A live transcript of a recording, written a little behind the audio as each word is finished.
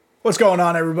What's going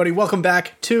on, everybody? Welcome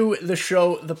back to the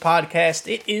show, the podcast.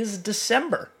 It is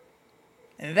December,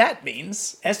 and that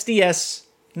means SDS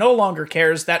no longer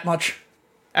cares that much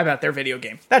about their video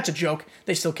game. That's a joke.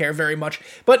 They still care very much,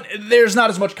 but there's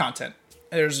not as much content.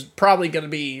 There's probably going to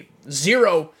be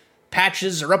 0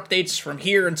 patches or updates from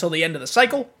here until the end of the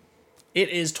cycle. It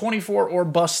is 24 or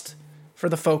bust for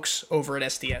the folks over at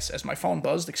SDS. As my phone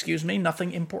buzzed, excuse me,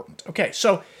 nothing important. Okay,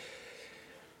 so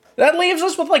that leaves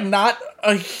us with, not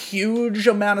a huge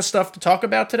amount of stuff to talk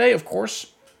about today, of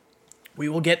course. We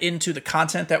will get into the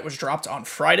content that was dropped on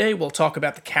Friday. We'll talk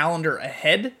about the calendar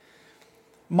ahead.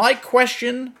 My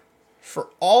question for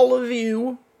all of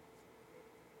you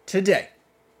today.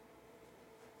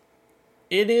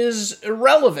 It is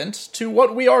irrelevant to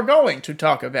what we are going to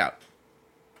talk about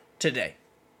today.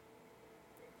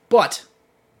 But,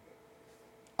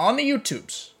 on the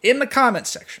YouTubes, in the comments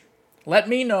section, let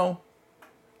me know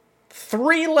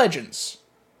 3 legends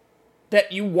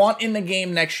that you want in the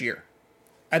game next year.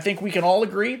 I think we can all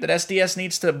agree that SDS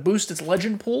needs to boost its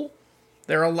legend pool.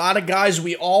 There are a lot of guys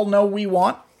we all know we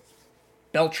want.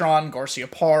 Beltran,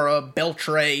 Garciaparra,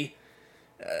 Beltre,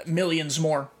 millions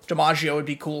more. DiMaggio would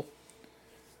be cool.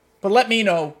 But let me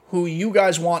know who you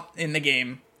guys want in the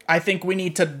game. I think we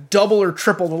need to double or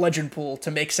triple the legend pool to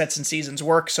make sets and seasons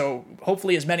work, so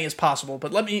hopefully as many as possible.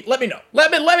 But let me know. Let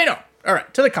me know. All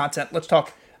right, to the content. Let's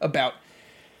talk about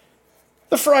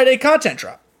the Friday content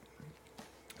drop.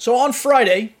 So on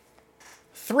Friday,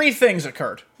 3 things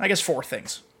occurred. I guess 4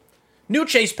 things. New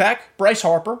chase pack, Bryce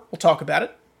Harper. We'll talk about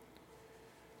it.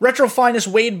 Retro Finest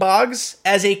Wade Boggs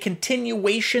as a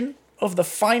continuation of the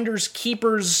Finders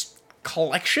Keepers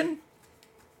collection.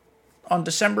 On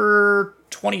December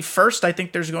 21st, I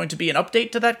think there's going to be an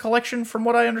update to that collection, from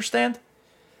what I understand.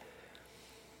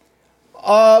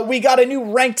 We got a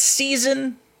new ranked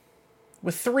season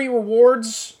with 3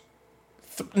 rewards.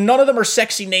 None of them are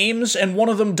sexy names, and one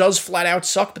of them does flat out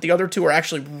suck, but the other 2 are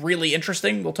actually really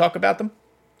interesting. We'll talk about them.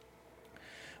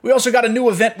 We also got a new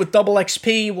event with double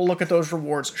XP. We'll look at those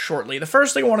rewards shortly. The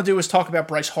first thing I want to do is talk about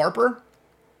Bryce Harper.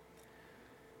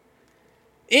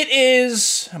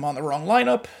 I'm on the wrong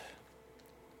lineup.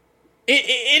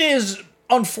 It is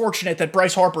unfortunate that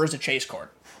Bryce Harper is a chase card.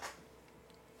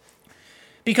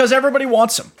 Because everybody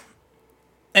wants him.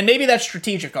 And maybe that's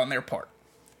strategic on their part.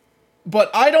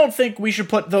 But I don't think we should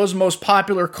put those most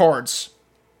popular cards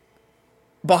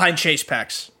behind chase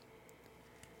packs.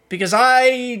 Because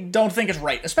I don't think it's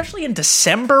right. Especially in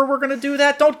December, we're going to do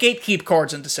that. Don't gatekeep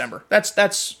cards in December.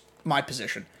 That's my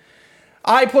position.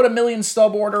 I put a 1 million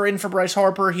stub order in for Bryce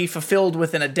Harper. He fulfilled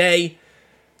within a day.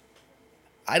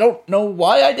 I don't know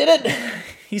why I did it.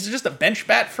 He's just a bench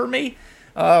bat for me.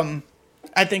 I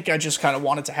think I just kind of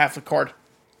wanted to have the card.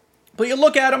 But you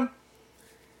look at him.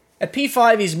 At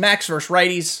P5, he's max versus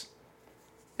righties.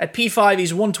 At P5,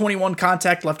 he's 121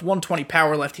 contact left, 120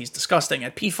 power left. He's disgusting.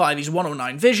 At P5, he's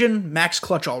 109 vision, max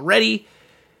clutch already.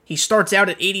 He starts out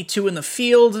at 82 in the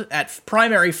field at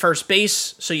primary first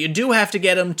base, so you do have to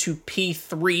get him to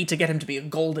P3 to get him to be a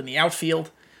gold in the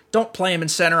outfield. Don't play him in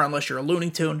center unless you're a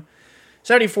Looney Tune.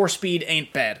 74 speed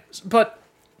ain't bad. But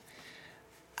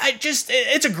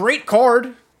it's a great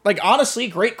card. Honestly,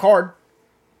 great card.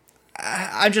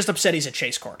 I'm just upset he's a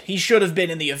chase card. He should have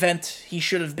been in the event. He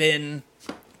should have been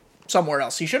somewhere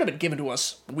else. He should have been given to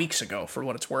us weeks ago, for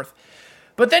what it's worth.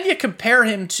 But then you compare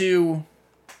him to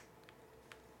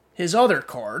his other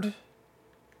card,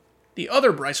 the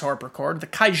other Bryce Harper card, the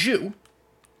Kaiju.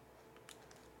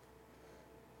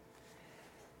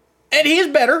 And he's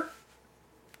better.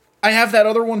 I have that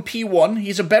other one, P1.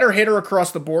 He's a better hitter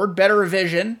across the board, better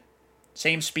vision,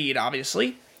 same speed,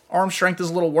 obviously. Arm strength is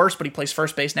a little worse, but he plays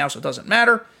first base now, so it doesn't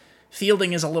matter.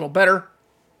 Fielding is a little better.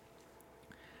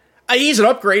 He's an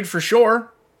upgrade for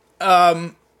sure.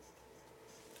 I'm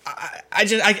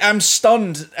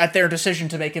stunned at their decision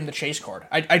to make him the chase card.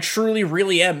 I truly,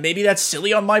 really am. Maybe that's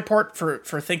silly on my part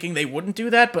for thinking they wouldn't do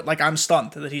that, but I'm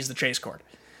stunned that he's the chase card.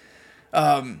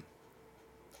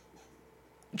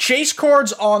 Chase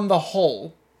cards on the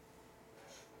whole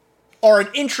are an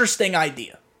interesting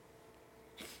idea.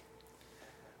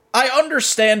 I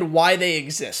understand why they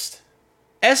exist.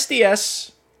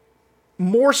 SDS,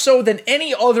 more so than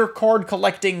any other card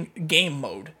collecting game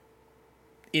mode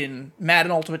in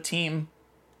Madden Ultimate Team,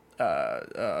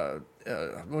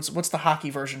 what's the hockey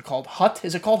version called? Hut?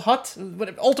 Is it called Hut?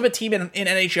 Ultimate Team in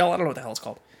NHL? I don't know what the hell it's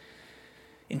called.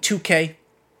 In 2K.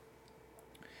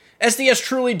 SDS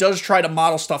truly does try to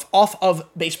model stuff off of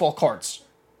baseball cards.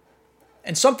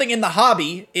 And something in the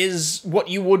hobby is what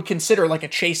you would consider like a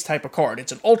chase type of card.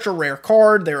 It's an ultra rare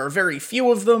card. There are very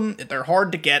few of them. They're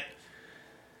hard to get.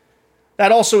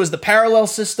 That also is the parallel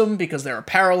system, because there are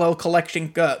parallel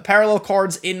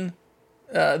cards in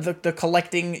the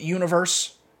collecting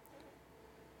universe.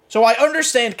 So I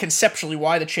understand conceptually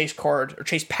why the chase card, or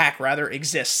chase pack rather,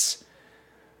 exists.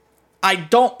 I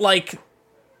don't like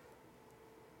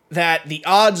that the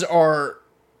odds are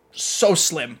so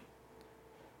slim.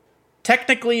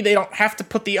 Technically, they don't have to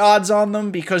put the odds on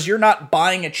them, because you're not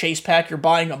buying a chase pack, you're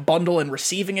buying a bundle and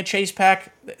receiving a chase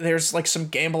pack. There's like some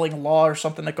gambling law or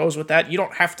something that goes with that. You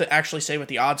don't have to actually say what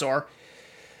the odds are.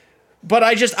 But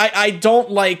I don't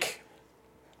like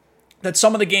that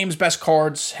some of the game's best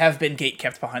cards have been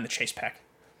gatekept behind the chase pack.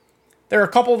 There are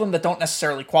a couple of them that don't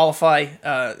necessarily qualify.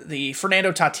 The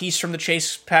Fernando Tatis from the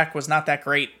chase pack was not that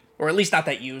great, or at least not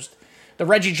that used. The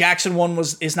Reggie Jackson one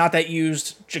is not that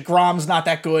used. DeGrom's not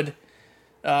that good.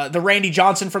 The Randy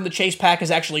Johnson from the chase pack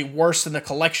is actually worse than the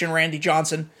collection Randy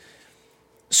Johnson.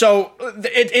 So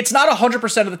it's not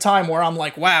 100% of the time where I'm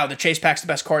like, wow, the chase pack's the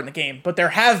best card in the game. But there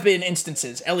have been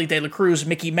instances, Ellie De La Cruz,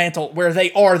 Mickey Mantle, where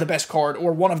they are the best card,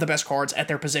 or one of the best cards at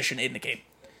their position in the game.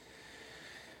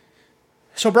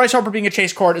 So Bryce Harper being a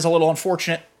chase card is a little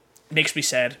unfortunate. It makes me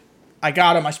sad. I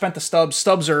got him. I spent the stubs.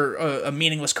 Stubs are a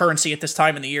meaningless currency at this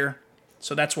time in the year.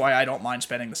 So that's why I don't mind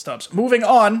spending the stubs. Moving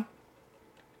on,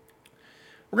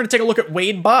 we're going to take a look at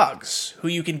Wade Boggs, who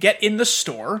you can get in the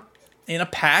store in a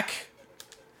pack.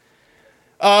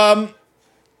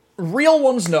 Real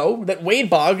ones know that Wade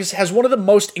Boggs has one of the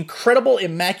most incredible,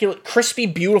 immaculate, crispy,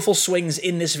 beautiful swings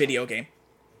in this video game.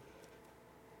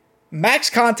 Max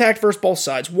contact versus both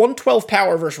sides, 112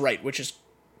 power versus right, which is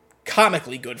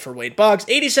comically good for Wade Boggs.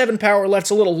 87 power left's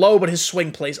a little low, but his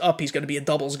swing plays up. He's going to be a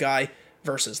doubles guy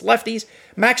versus lefties.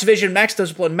 Max vision, max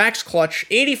discipline, max clutch,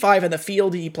 85 in the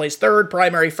field. He plays third,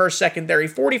 primary, first, secondary,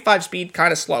 45 speed,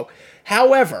 kind of slow.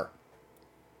 However,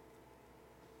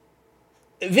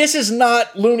 this is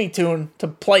not Looney Tune to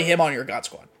play him on your God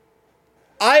Squad.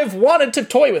 I've wanted to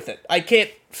toy with it. I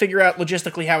can't figure out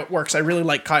logistically how it works. I really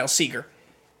like Kyle Seager,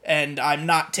 and I'm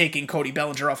not taking Cody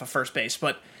Bellinger off of first base,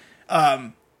 but,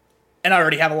 and I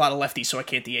already have a lot of lefties, so I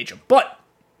can't DH him. But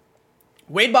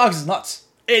Wade Boggs is nuts.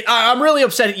 I'm really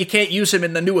upset that you can't use him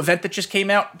in the new event that just came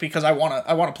out, because I want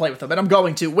to play with him, and I'm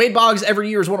going to. Wade Boggs every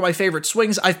year is one of my favorite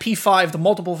swings. I've P5'd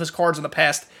multiple of his cards in the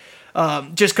past,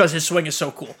 just because his swing is so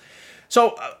cool.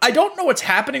 So, I don't know what's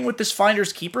happening with this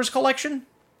Finders Keepers collection.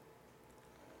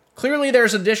 Clearly,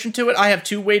 there's addition to it. I have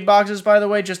 2 Wade Boggses, by the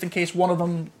way, just in case one of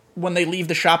them, when they leave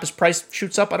the shop, his price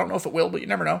shoots up. I don't know if it will, but you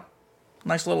never know.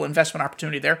 Nice little investment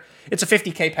opportunity there. It's a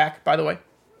 50K pack, by the way.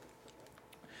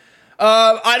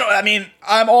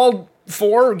 I'm all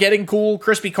for getting cool,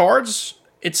 crispy cards.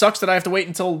 It sucks that I have to wait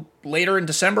until later in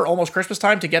December, almost Christmas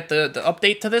time, to get the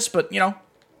update to this, but,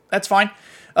 that's fine.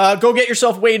 Go get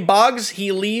yourself Wade Boggs.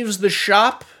 He leaves the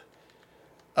shop.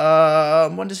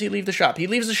 When does he leave the shop? He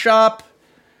leaves the shop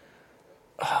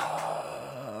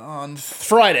on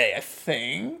Friday, I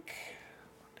think.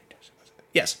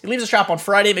 Yes, he leaves the shop on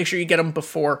Friday. Make sure you get him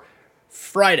before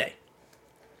Friday.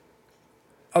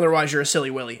 Otherwise, you're a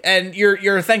silly willy. And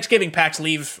your Thanksgiving packs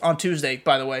leave on Tuesday,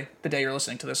 by the way, the day you're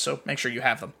listening to this, so make sure you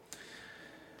have them.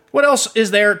 What else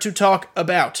is there to talk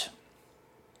about?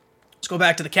 Let's go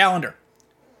back to the calendar.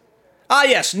 Ah,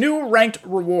 yes, new ranked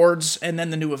rewards, and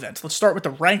then the new event. Let's start with the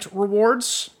ranked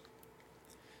rewards.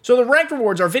 So the ranked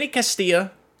rewards are Vinny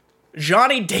Castilla,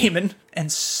 Johnny Damon,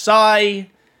 and Cy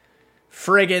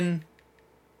friggin'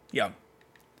 Young.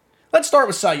 Let's start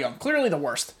with Cy Young. Clearly the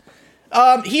worst.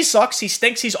 He sucks. He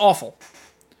stinks. He's awful.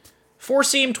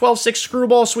 4-seam, 12-6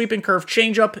 screwball, sweeping curve,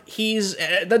 changeup. He's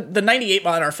the 98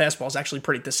 mile an hour fastball is actually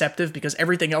pretty deceptive, because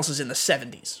everything else is in the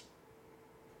 70s.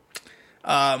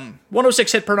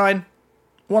 106 hit per 9.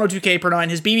 102K per 9.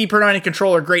 His BB per 9 and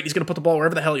control are great. He's going to put the ball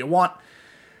wherever the hell you want.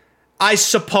 I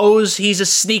suppose he's a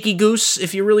sneaky goose,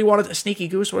 if you really wanted... A sneaky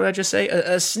goose? What did I just say?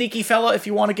 A sneaky fella, if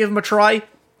you want to give him a try.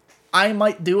 I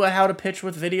might do a how to pitch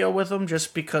with video with him,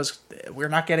 just because we're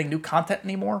not getting new content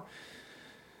anymore.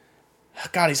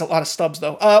 God, he's a lot of stubs,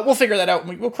 though. We'll figure that out.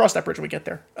 We'll cross that bridge when we get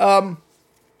there.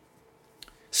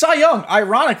 Cy Young,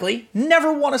 ironically,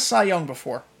 never won a Cy Young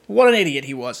before. What an idiot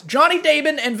he was. Johnny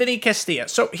Damon and Vinny Castilla.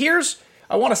 So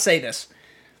I want to say this.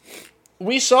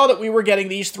 We saw that we were getting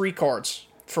these 3 cards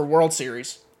for World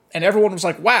Series, and everyone was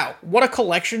like, wow, what a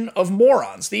collection of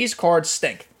morons. These cards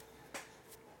stink.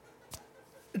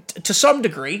 To some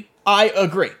degree, I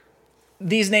agree.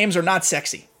 These names are not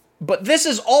sexy. But this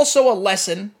is also a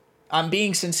lesson, I'm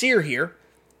being sincere here,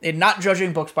 in not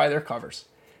judging books by their covers.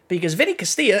 Because Vinny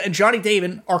Castilla and Johnny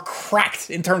Damon are cracked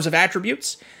in terms of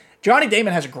attributes. Johnny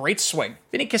Damon has a great swing.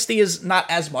 Vinny Castilla's not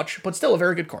as much, but still a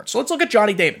very good card. So let's look at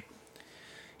Johnny Damon.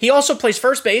 He also plays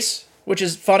first base, which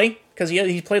is funny,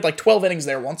 because he played like 12 innings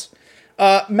there once.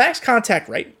 Max contact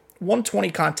right,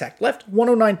 120 contact left,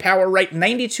 109 power right,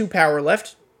 92 power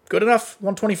left. Good enough.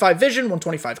 125 vision,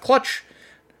 125 clutch.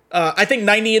 I think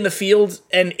 90 in the field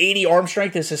and 80 arm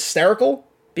strength is hysterical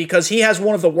because he has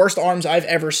one of the worst arms I've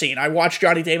ever seen. I watched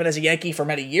Johnny Damon as a Yankee for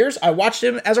many years. I watched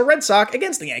him as a Red Sox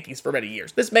against the Yankees for many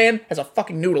years. This man has a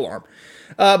fucking noodle arm.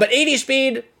 But 80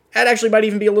 speed, that actually might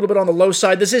even be a little bit on the low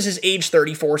side. This is his age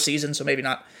 34 season, so maybe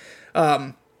not.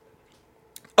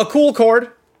 A cool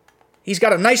card. He's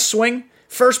got a nice swing.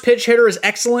 First pitch hitter is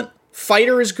excellent.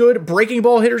 Fighter is good. Breaking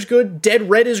ball hitter is good. Dead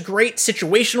red is great.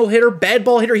 Situational hitter. Bad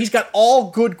ball hitter. He's got all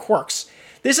good quirks.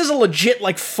 This is a legit,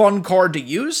 like, fun card to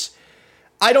use.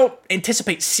 I don't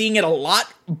anticipate seeing it a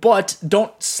lot, but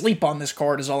don't sleep on this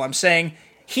card is all I'm saying.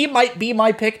 He might be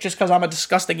my pick just because I'm a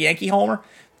disgusting Yankee homer.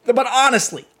 But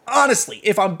honestly,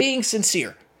 if I'm being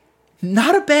sincere,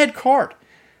 not a bad card.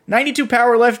 92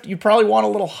 power left, you probably want a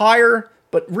little higher,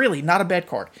 but really not a bad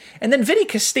card. And then Vinny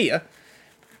Castilla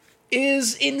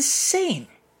is insane.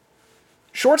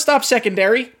 Shortstop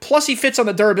secondary, plus he fits on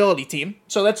the durability team,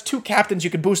 so that's 2 captains, you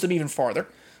could boost him even farther.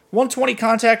 120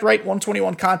 contact right,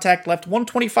 121 contact left,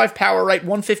 125 power right,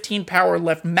 115 power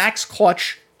left, max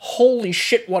clutch. Holy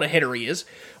shit, what a hitter he is.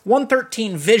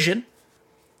 113 vision.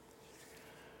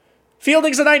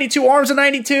 Fielding's a 92, arms a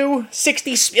 92,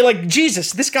 60, like,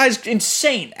 Jesus, this guy's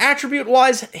insane.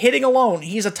 Attribute-wise, hitting alone,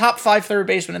 he's a top 5 third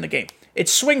baseman in the game.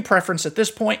 It's swing preference at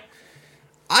this point.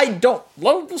 I don't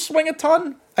love the swing a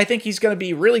ton. I think he's going to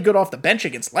be really good off the bench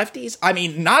against lefties. I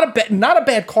mean, not a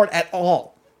bad card at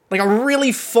all. Like a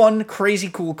really fun, crazy,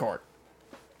 cool card.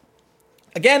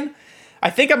 Again, I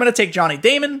think I'm going to take Johnny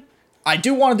Damon. I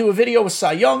do want to do a video with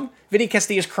Cy Young. Vinny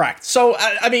Castilla's cracked. So,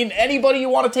 I mean, anybody you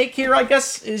want to take here, I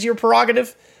guess, is your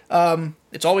prerogative.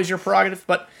 It's always your prerogative,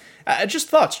 but just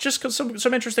thoughts. Just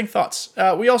some interesting thoughts.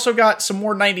 We also got some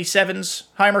more 97s.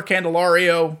 Heimer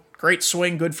Candelario. Great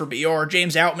swing, good for BR.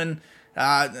 James Outman,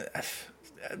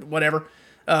 whatever.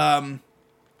 And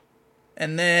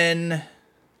then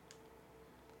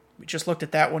we just looked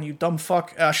at that one, you dumb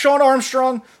fuck. Sean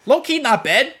Armstrong, low-key not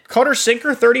bad. Cutter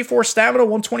sinker, 34 stamina,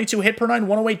 122 hit per 9,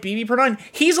 108 BB per 9.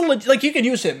 He's like, you can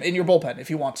use him in your bullpen if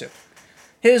you want to.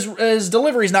 His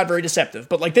delivery is not very deceptive,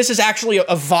 but like this is actually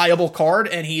a viable card,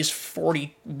 and he's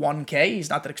 41K.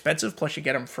 He's not that expensive. Plus, you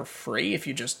get him for free if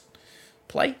you just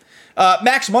play.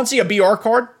 Max Muncy, a BR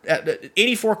card,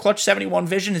 84 clutch, 71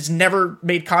 vision, has never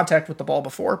made contact with the ball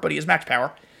before, but he has max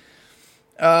power.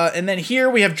 And then here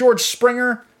we have George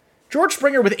Springer. George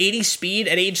Springer with 80 speed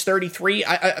at age 33.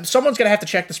 Someone's going to have to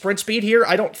check the sprint speed here.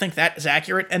 I don't think that is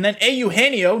accurate. And then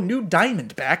Eugenio, new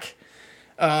Diamondback.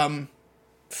 Fun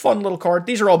little card.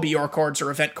 These are all BR cards or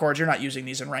event cards. You're not using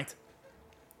these in ranked.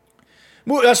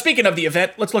 Speaking of the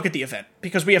event, let's look at the event,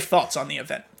 because we have thoughts on the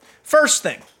event. First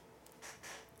thing.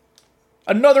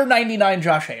 Another 99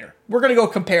 Josh Hader. We're going to go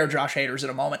compare Josh Haders in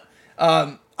a moment.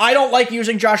 I don't like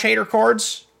using Josh Hader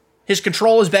cards. His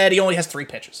control is bad. He only has 3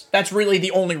 pitches. That's really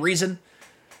the only reason.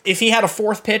 If he had a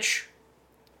 4th pitch,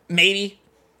 maybe.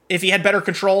 If he had better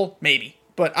control, maybe.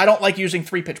 But I don't like using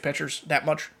 3-pitch pitchers that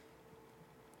much.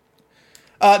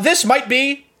 This might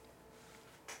be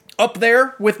up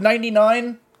there with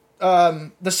 99,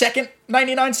 the second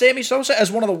 99 Sammy Sosa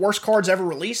as one of the worst cards ever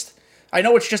released. I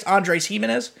know it's just Andres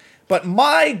Gimenez. But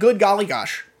my good golly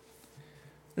gosh,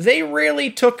 they really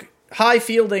took high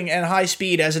fielding and high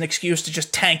speed as an excuse to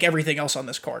just tank everything else on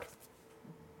this card.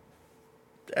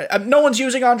 No one's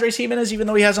using Andres Gimenez, even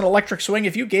though he has an electric swing.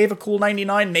 If you gave a cool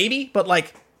 99, maybe, but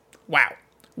like, wow.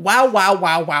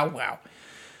 Wow.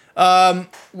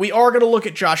 We are going to look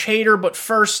at Josh Hader, but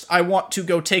first I want to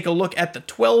go take a look at the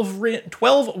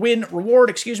 12-win reward.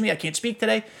 Excuse me, I can't speak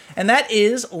today. And that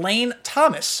is Lane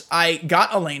Thomas. I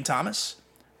got a Lane Thomas.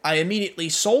 I immediately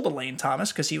sold a Lane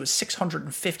Thomas because he was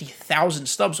 650,000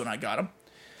 stubs when I got him.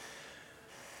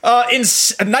 In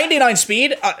 99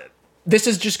 speed, this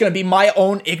is just going to be my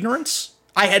own ignorance.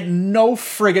 I had no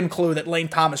friggin' clue that Lane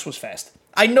Thomas was fast.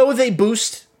 I know they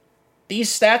boost these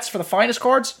stats for the finest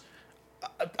cards.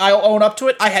 I'll own up to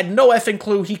it. I had no effing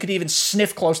clue he could even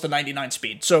sniff close to 99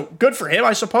 speed. So good for him,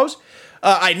 I suppose.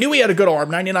 I knew he had a good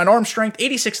arm, 99 arm strength,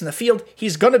 86 in the field.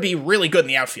 He's going to be really good in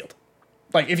the outfield.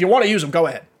 Like, if you want to use him, go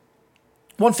ahead.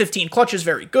 115 clutch is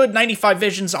very good. 95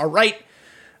 vision's all right.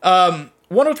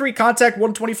 103 contact,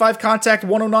 125 contact,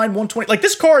 109, 120. Like,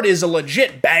 this card is a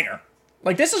legit banger.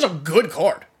 Like, this is a good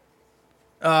card.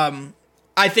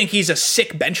 I think he's a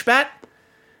sick bench bat.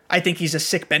 I think he's a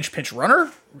sick bench pinch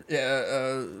runner.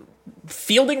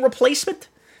 Fielding replacement.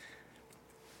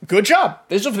 Good job.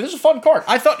 This is a fun card.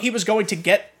 I thought he was going to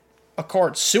get a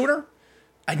card sooner.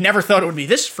 I never thought it would be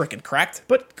this freaking cracked,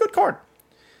 but good card.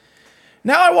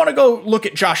 Now I want to go look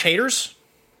at Josh Hader's.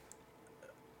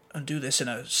 I'll do this in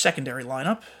a secondary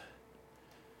lineup.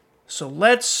 So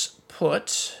let's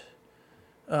put...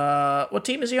 what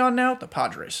team is he on now? The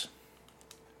Padres.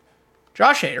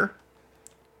 Josh Hader.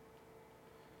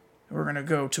 We're going to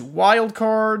go to wild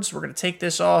cards. We're going to take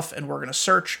this off, and we're going to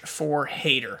search for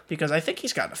Hader, because I think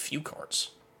he's gotten a few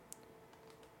cards.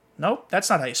 Nope, that's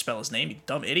not how you spell his name, you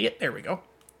dumb idiot. There we go.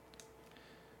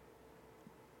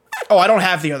 Oh, I don't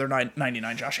have the other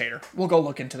 99 Josh Hader. We'll go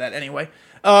look into that anyway.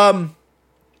 The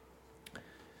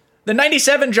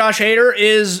 97 Josh Hader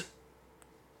is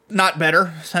not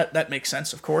better. That makes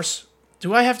sense, of course.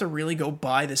 Do I have to really go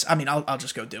buy this? I mean, I'll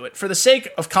just go do it. For the sake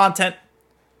of content,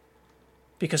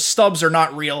 because stubs are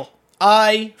not real,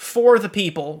 I, for the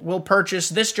people, will purchase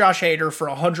this Josh Hader for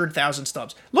 100,000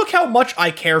 stubs. Look how much I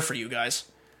care for you guys.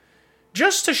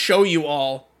 Just to show you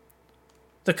all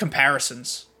the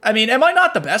comparisons. I mean, am I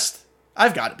not the best?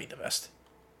 I've got to be the best.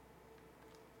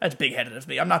 That's big-headed of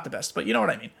me. I'm not the best, but you know what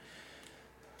I mean.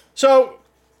 So,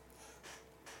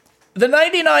 the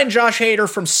 99 Josh Hader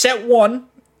from set 1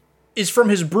 is from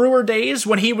his Brewer days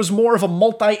when he was more of a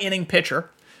multi-inning pitcher.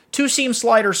 Two-seam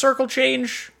slider circle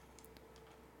change.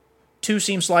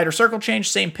 Two-seam slider circle change,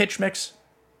 same pitch mix.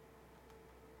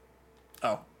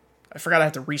 Oh, I forgot I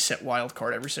have to reset wild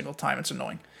card every single time. It's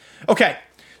annoying. Okay,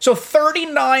 so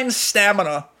 39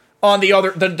 stamina on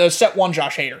the set 1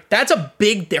 Josh Hader. That's a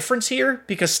big difference here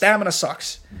because stamina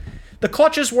sucks. The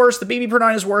clutch is worse, the BB per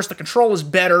 9 is worse, the control is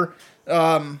better.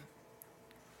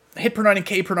 Hit per 9 and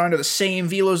K per 9 are the same,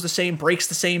 velo's the same, breaks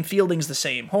the same, fielding's the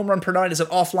same. Home run per 9 is an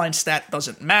offline stat,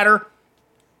 doesn't matter.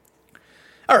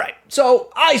 Alright,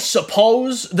 so I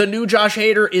suppose the new Josh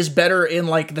Hader is better in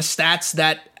like the stats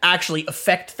that actually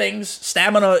affect things.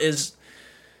 Stamina is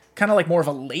kind of like more of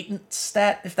a latent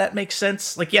stat, if that makes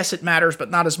sense. Like, yes, it matters,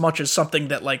 but not as much as something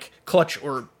that like clutch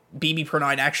or BB per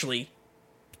 9 actually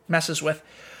messes with.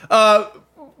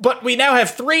 But we now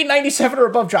have 3 97 or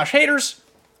above Josh Haders.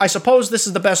 I suppose this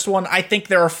is the best one. I think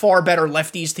there are far better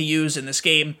lefties to use in this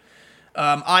game.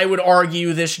 I would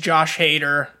argue this Josh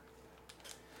Hader.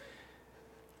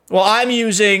 Well, I'm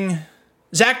using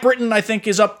Zach Britton, I think,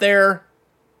 is up there.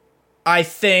 I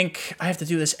think I have to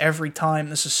do this every time.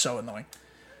 This is so annoying.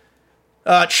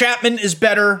 Chapman is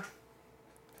better.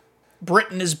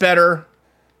 Britton is better.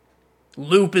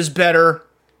 Loop is better.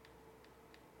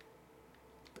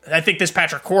 I think this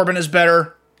Patrick Corbin is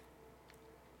better.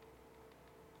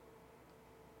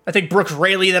 I think Brooks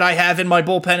Raley that I have in my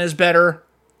bullpen is better.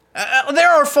 There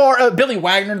are Billy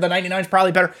Wagner, the 99 is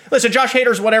probably better. Listen, Josh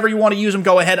Hader's whatever you want to use him,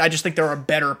 go ahead. I just think there are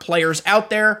better players out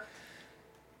there.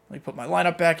 Let me put my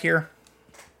lineup back here.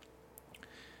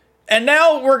 And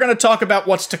now we're going to talk about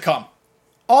what's to come.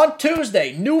 On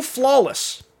Tuesday, new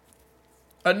Flawless.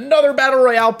 Another Battle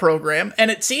Royale program,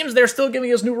 and it seems they're still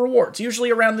giving us new rewards.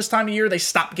 Usually around this time of year, they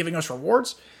stop giving us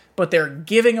rewards, but they're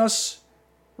giving us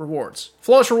rewards.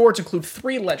 Flawless rewards include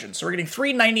 3 legends. So we're getting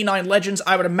 3 99 legends.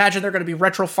 I would imagine they're going to be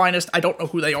Retro Finest. I don't know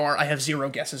who they are. I have 0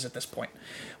 guesses at this point.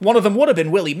 One of them would have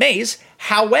been Willie Mays.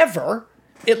 However,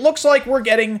 it looks like we're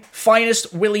getting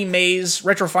Finest Willie Mays,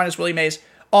 Retro Finest Willie Mays,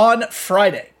 on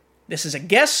Friday. This is a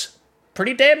guess.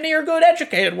 Pretty damn near good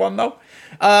educated one, though.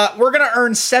 We're going to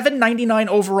earn 799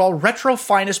 overall Retro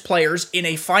Finest players in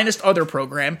a Finest Other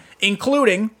program,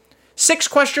 including 6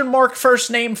 question mark first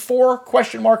name, 4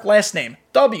 question mark last name.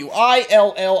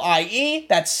 W-I-L-L-I-E,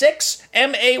 that's 6.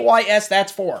 M-A-Y-S,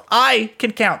 that's 4. I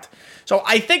can count. So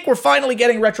I think we're finally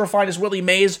getting Retro Finest Willie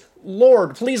Mays.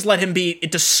 Lord, please let him be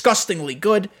disgustingly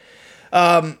good.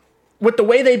 With the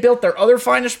way they built their other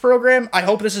Finest program, I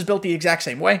hope this is built the exact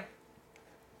same way,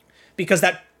 because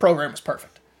that program was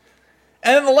perfect.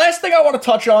 And then the last thing I want to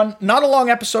touch on, not a long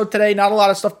episode today, not a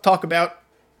lot of stuff to talk about,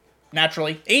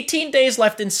 naturally. 18 days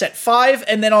left in Set 5,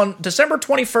 and then on December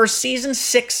 21st, Season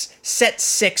 6, Set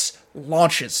 6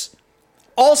 launches.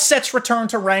 All sets return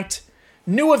to Ranked.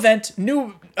 New event,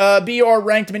 new BR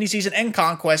Ranked miniseason and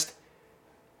Conquest.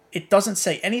 It doesn't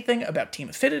say anything about Team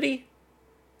Affinity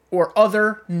or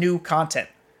other new content.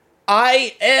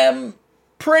 I am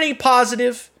pretty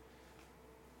positive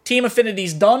Team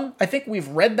Affinity's done. I think we've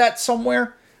read that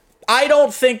somewhere. I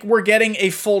don't think we're getting a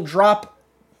full drop.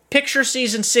 Picture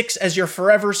Season 6 as your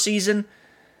forever season.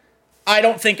 I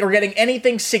don't think we're getting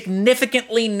anything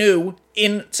significantly new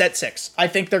in Set 6. I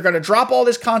think they're going to drop all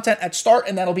this content at start,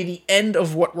 and that'll be the end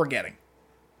of what we're getting.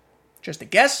 Just a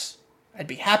guess. I'd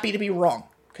be happy to be wrong,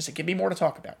 because it give me more to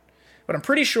talk about. But I'm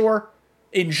pretty sure,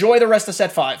 enjoy the rest of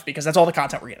Set 5, because that's all the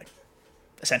content we're getting,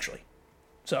 essentially.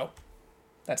 So,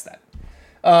 that's that.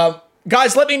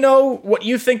 Guys, let me know what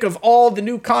you think of all the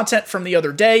new content from the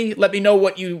other day. Let me know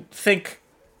what you think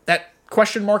that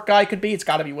question mark guy could be, it's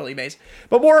got to be Willie Mays.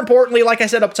 But more importantly, like I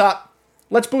said up top,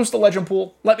 let's boost the legend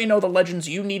pool. Let me know the legends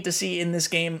you need to see in this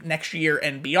game next year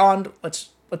and beyond.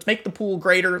 Let's make the pool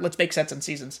greater. Let's make sets and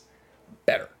seasons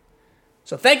better.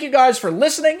 So thank you guys for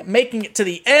listening, making it to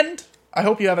the end. I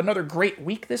hope you have another great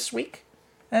week this week.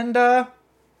 And love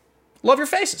your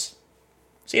faces.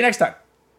 See you next time.